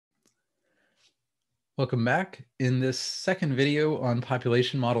Welcome back. In this second video on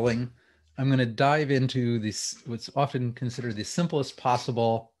population modeling, I'm going to dive into this, what's often considered the simplest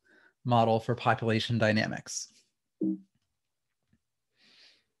possible model for population dynamics.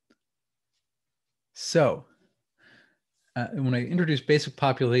 So, when I introduced basic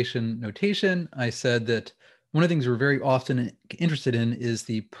population notation, I said that one of the things we're very often interested in is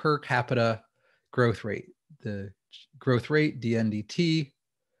the per capita growth rate. The growth rate, dn dt,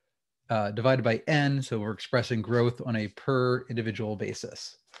 divided by n, so we're expressing growth on a per individual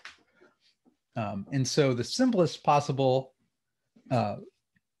basis. And so the simplest possible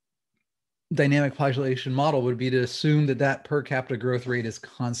dynamic population model would be to assume that that per capita growth rate is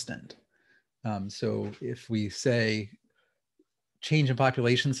constant. So if we say change in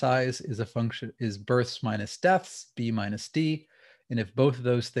population size is a function, is births minus deaths, b minus d, and if both of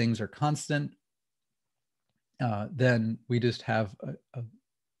those things are constant, then we just have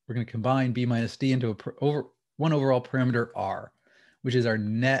we're going to combine b minus d into one overall parameter r, which is our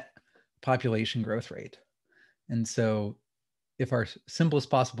net population growth rate. And so if our simplest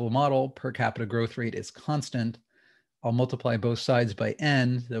possible model per capita growth rate is constant, I'll multiply both sides by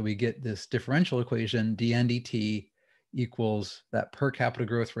n, so we get this differential equation, dn dt equals that per capita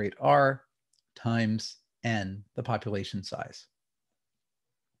growth rate r times n, the population size.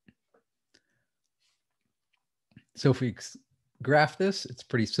 So if we graph this, it's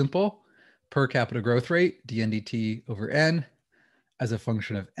pretty simple. Per capita growth rate, dn dt over n, as a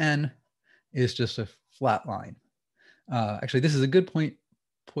function of n, is just a flat line. Actually, this is a good point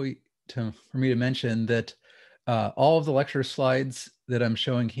for me to mention that all of the lecture slides that I'm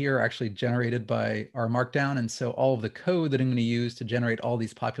showing here are actually generated by our Markdown. And so all of the code that I'm going to use to generate all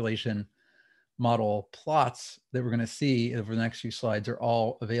these population model plots that we're going to see over the next few slides are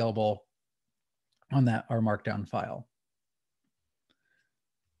all available on that our Markdown file.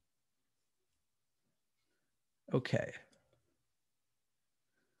 Okay.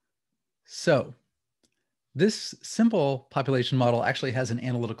 So this simple population model actually has an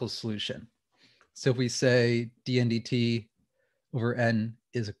analytical solution. So if we say dn dt over n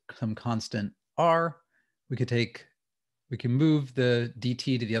is some constant r, we can move the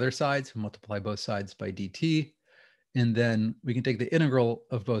dt to the other side, so multiply both sides by dt, and then we can take the integral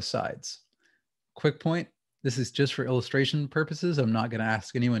of both sides. Quick point, this is just for illustration purposes. I'm not going to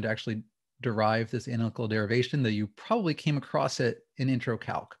ask anyone to actually derive this analytical derivation, though you probably came across it in intro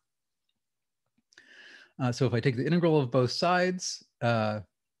calc. So if I take the integral of both sides, we'll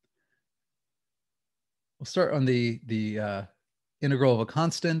start on the integral of a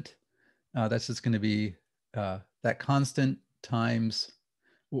constant. That's just going to be that constant times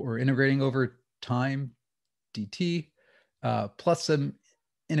what we're integrating over time, dt, plus some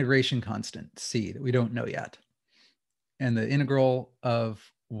integration constant, c, that we don't know yet. And the integral of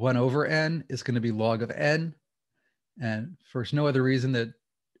 1 over n is going to be log of n. And for no other reason that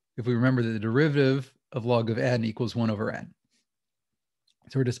if we remember that the derivative of log of n equals 1 over n.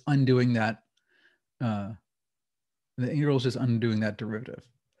 So we're just undoing that. The integral is just undoing that derivative.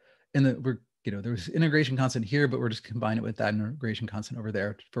 And there's integration constant here, but we're just combining it with that integration constant over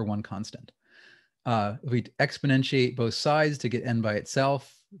there for one constant. If we exponentiate both sides to get n by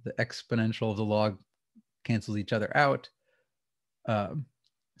itself, the exponential of the log cancels each other out.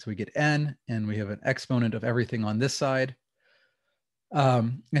 So we get n, and we have an exponent of everything on this side.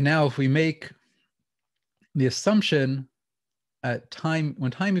 And now if we make the assumption at when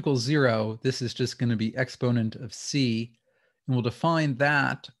time equals 0, this is just going to be exponent of c, and we'll define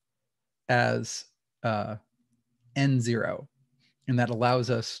that as n0. And that allows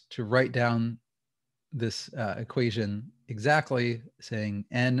us to write down this equation exactly, saying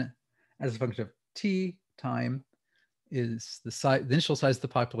n as a function of t, time, is the initial size of the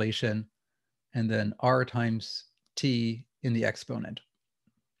population, and then r times t in the exponent,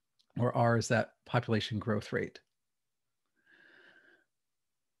 where r is that population growth rate.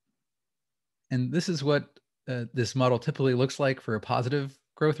 And this is what this model typically looks like for a positive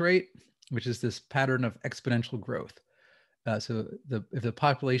growth rate, which is this pattern of exponential growth. So if the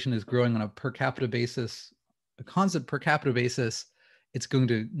population is growing on a per capita basis, a constant per capita basis, it's going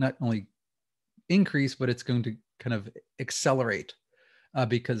to not only increase, but it's going to kind of accelerate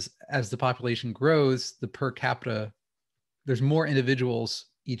because as the population grows, the per capita, there's more individuals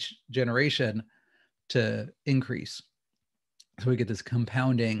each generation to increase. So we get this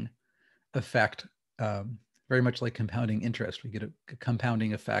compounding effect, very much like compounding interest. We get a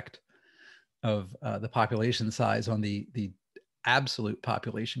compounding effect of the population size on the absolute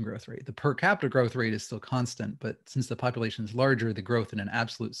population growth rate. The per capita growth rate is still constant, but since the population is larger, the growth in an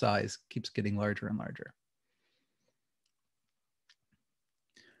absolute size keeps getting larger and larger.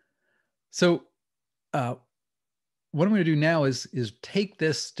 So what I'm going to do now is take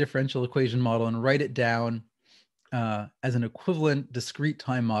this differential equation model and write it down as an equivalent discrete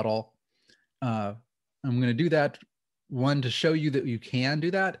time model. I'm going to do that, one, to show you that you can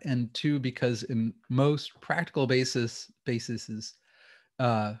do that, and two, because in most practical bases,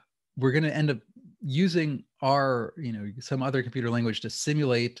 we're going to end up using R, some other computer language to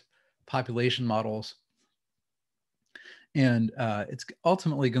simulate population models. And it's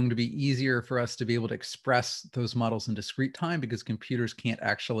ultimately going to be easier for us to be able to express those models in discrete time, because computers can't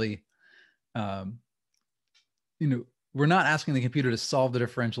actually, we're not asking the computer to solve the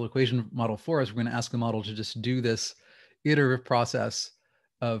differential equation model for us. We're going to ask the model to just do this iterative process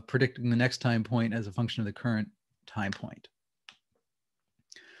of predicting the next time point as a function of the current time point.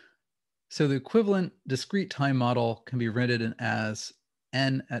 So the equivalent discrete time model can be written as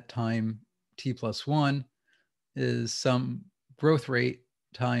n at time t plus 1 is some growth rate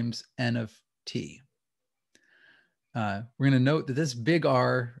times n of t. We're going to note that this big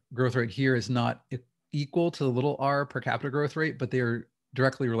R growth rate here is not equal to the little r per capita growth rate, but they are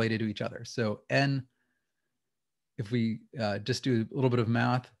directly related to each other. So n, if we just do a little bit of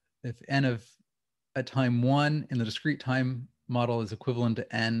math, if n of at time 1 in the discrete time model is equivalent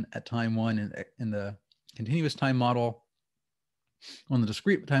to n at time 1 in the continuous time model, on the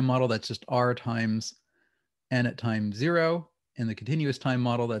discrete time model, that's just r times n at time 0. In the continuous time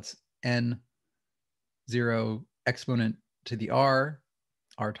model, that's n 0 exponent to the r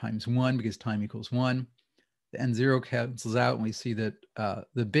times 1, because time equals 1. The n0 cancels out, and we see that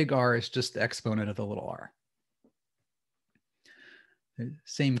the big R is just the exponent of the little r. The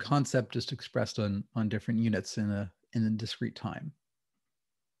same concept, just expressed on different units in a discrete time.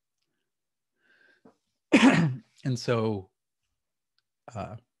 And so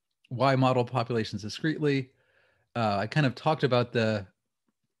why model populations discretely? I kind of talked about the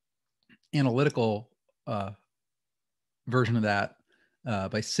analytical version of that.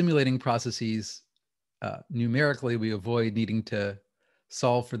 By simulating processes numerically, we avoid needing to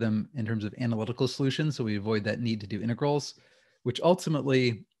solve for them in terms of analytical solutions. So we avoid that need to do integrals, which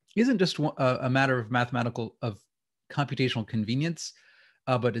ultimately isn't just a matter of computational convenience,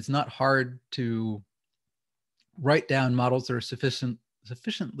 but it's not hard to write down models that are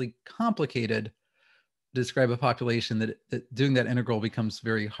sufficiently complicated to describe a population that doing that integral becomes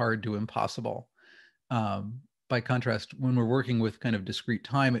very hard to impossible. By contrast, when we're working with kind of discrete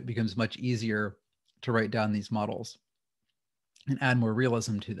time, it becomes much easier to write down these models and add more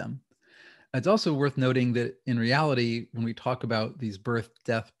realism to them. It's also worth noting that in reality, when we talk about these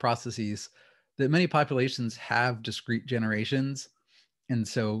birth-death processes, that many populations have discrete generations. And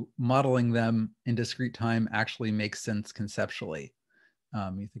so modeling them in discrete time actually makes sense conceptually.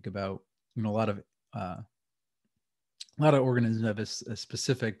 You think about a lot of organisms have a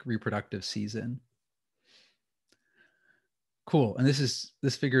specific reproductive season. Cool. And this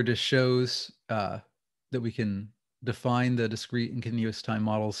figure just shows that we can define the discrete and continuous time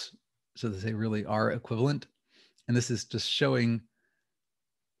models so that they really are equivalent. And this is just showing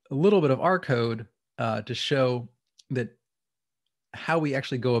a little bit of our code to show that how we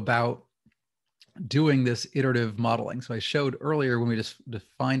actually go about doing this iterative modeling. So I showed earlier when we just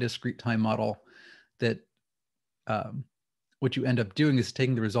defined a discrete time model that what you end up doing is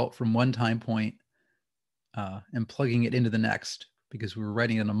taking the result from one time point and plugging it into the next, because we were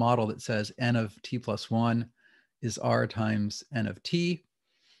writing in a model that says n of t plus 1 is r times n of t.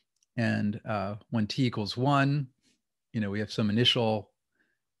 And when t equals 1, we have some initial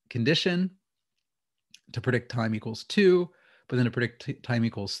condition to predict time equals 2, but then to predict time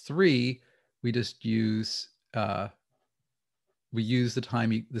equals 3, we just use the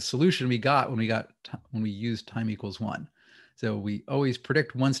solution we got when we used time equals 1. So we always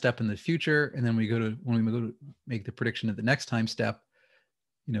predict one step in the future, and then when we go to make the prediction at the next time step,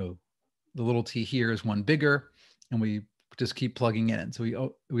 the little t here is one bigger, and we just keep plugging in.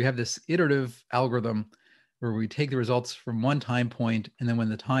 So we have this iterative algorithm where we take the results from one time point, and then when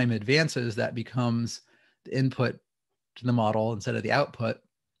the time advances, that becomes the input to the model instead of the output.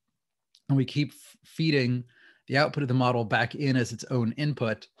 And we keep feeding the output of the model back in as its own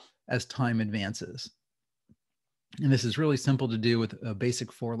input as time advances. And this is really simple to do with a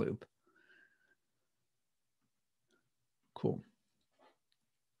basic for loop. Cool.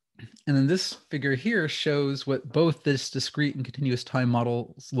 And then this figure here shows what both this discrete and continuous time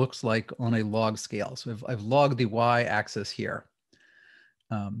models looks like on a log scale. So I've logged the y-axis here.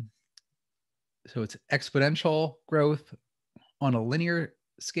 So it's exponential growth on a linear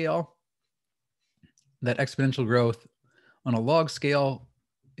scale. That exponential growth on a log scale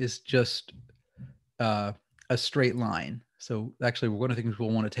is just a a straight line. So actually, one of the things we'll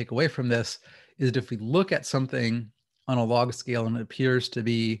want to take away from this is that if we look at something on a log scale and it appears to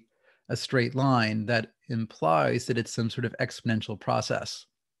be a straight line, that implies that it's some sort of exponential process,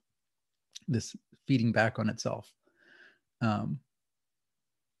 this feeding back on itself.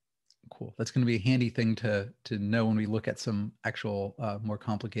 Cool. That's going to be a handy thing to know when we look at some actual more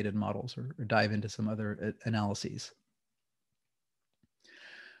complicated models or dive into some other analyses.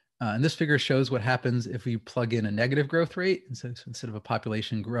 And this figure shows what happens if we plug in a negative growth rate. And so instead of a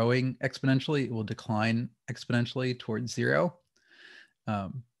population growing exponentially, it will decline exponentially towards 0.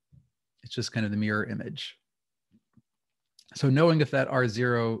 It's just kind of the mirror image. So knowing if that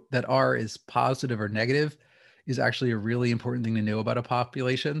R is positive or negative is actually a really important thing to know about a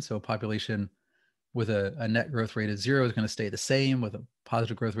population. So a population with a net growth rate of 0 is going to stay the same. With a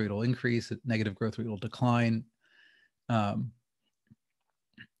positive growth rate, it will increase. A negative growth rate will decline.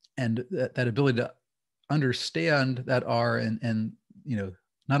 And that ability to understand that R and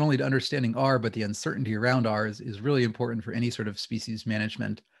not only to understanding R, but the uncertainty around R is really important for any sort of species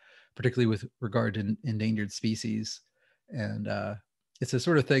management, particularly with regard to endangered species. And it's a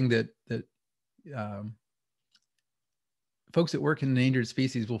sort of thing that folks that work in endangered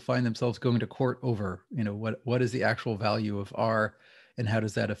species will find themselves going to court over. What is the actual value of R, and how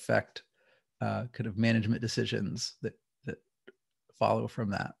does that affect kind of management decisions that follow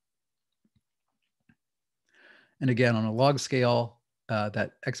from that? And again, on a log scale,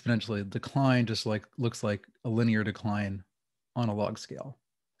 that exponentially decline just looks like a linear decline on a log scale.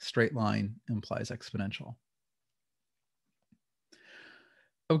 Straight line implies exponential.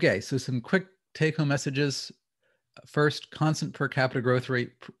 Okay, so some quick take-home messages. First, constant per capita growth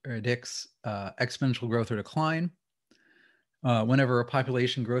rate predicts exponential growth or decline. Whenever a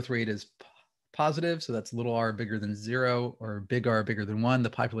population growth rate is positive, so that's little r bigger than 0 or big R bigger than 1, the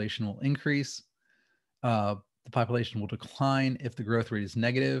population will increase. The population will decline if the growth rate is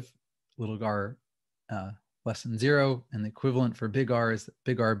negative, little r less than 0, and the equivalent for big R is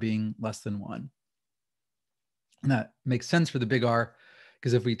big R being less than 1. And that makes sense for the big R,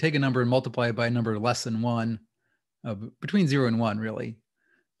 because if we take a number and multiply it by a number less than 1, between 0 and 1 really,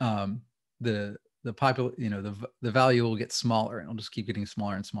 the value will get smaller, and it'll just keep getting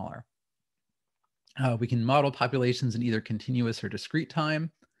smaller and smaller. We can model populations in either continuous or discrete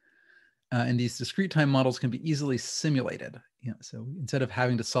time. And these discrete time models can be easily simulated. So instead of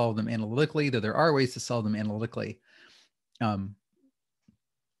having to solve them analytically, though there are ways to solve them analytically, we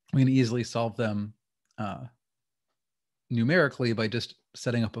can easily solve them numerically by just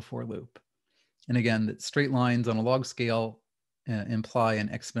setting up a for loop. And again, that straight lines on a log scale imply an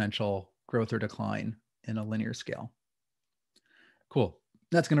exponential growth or decline in a linear scale. Cool.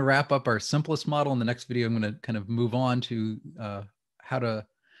 That's going to wrap up our simplest model. In the next video, I'm going to kind of move on to how to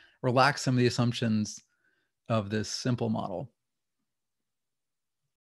relax some of the assumptions of this simple model.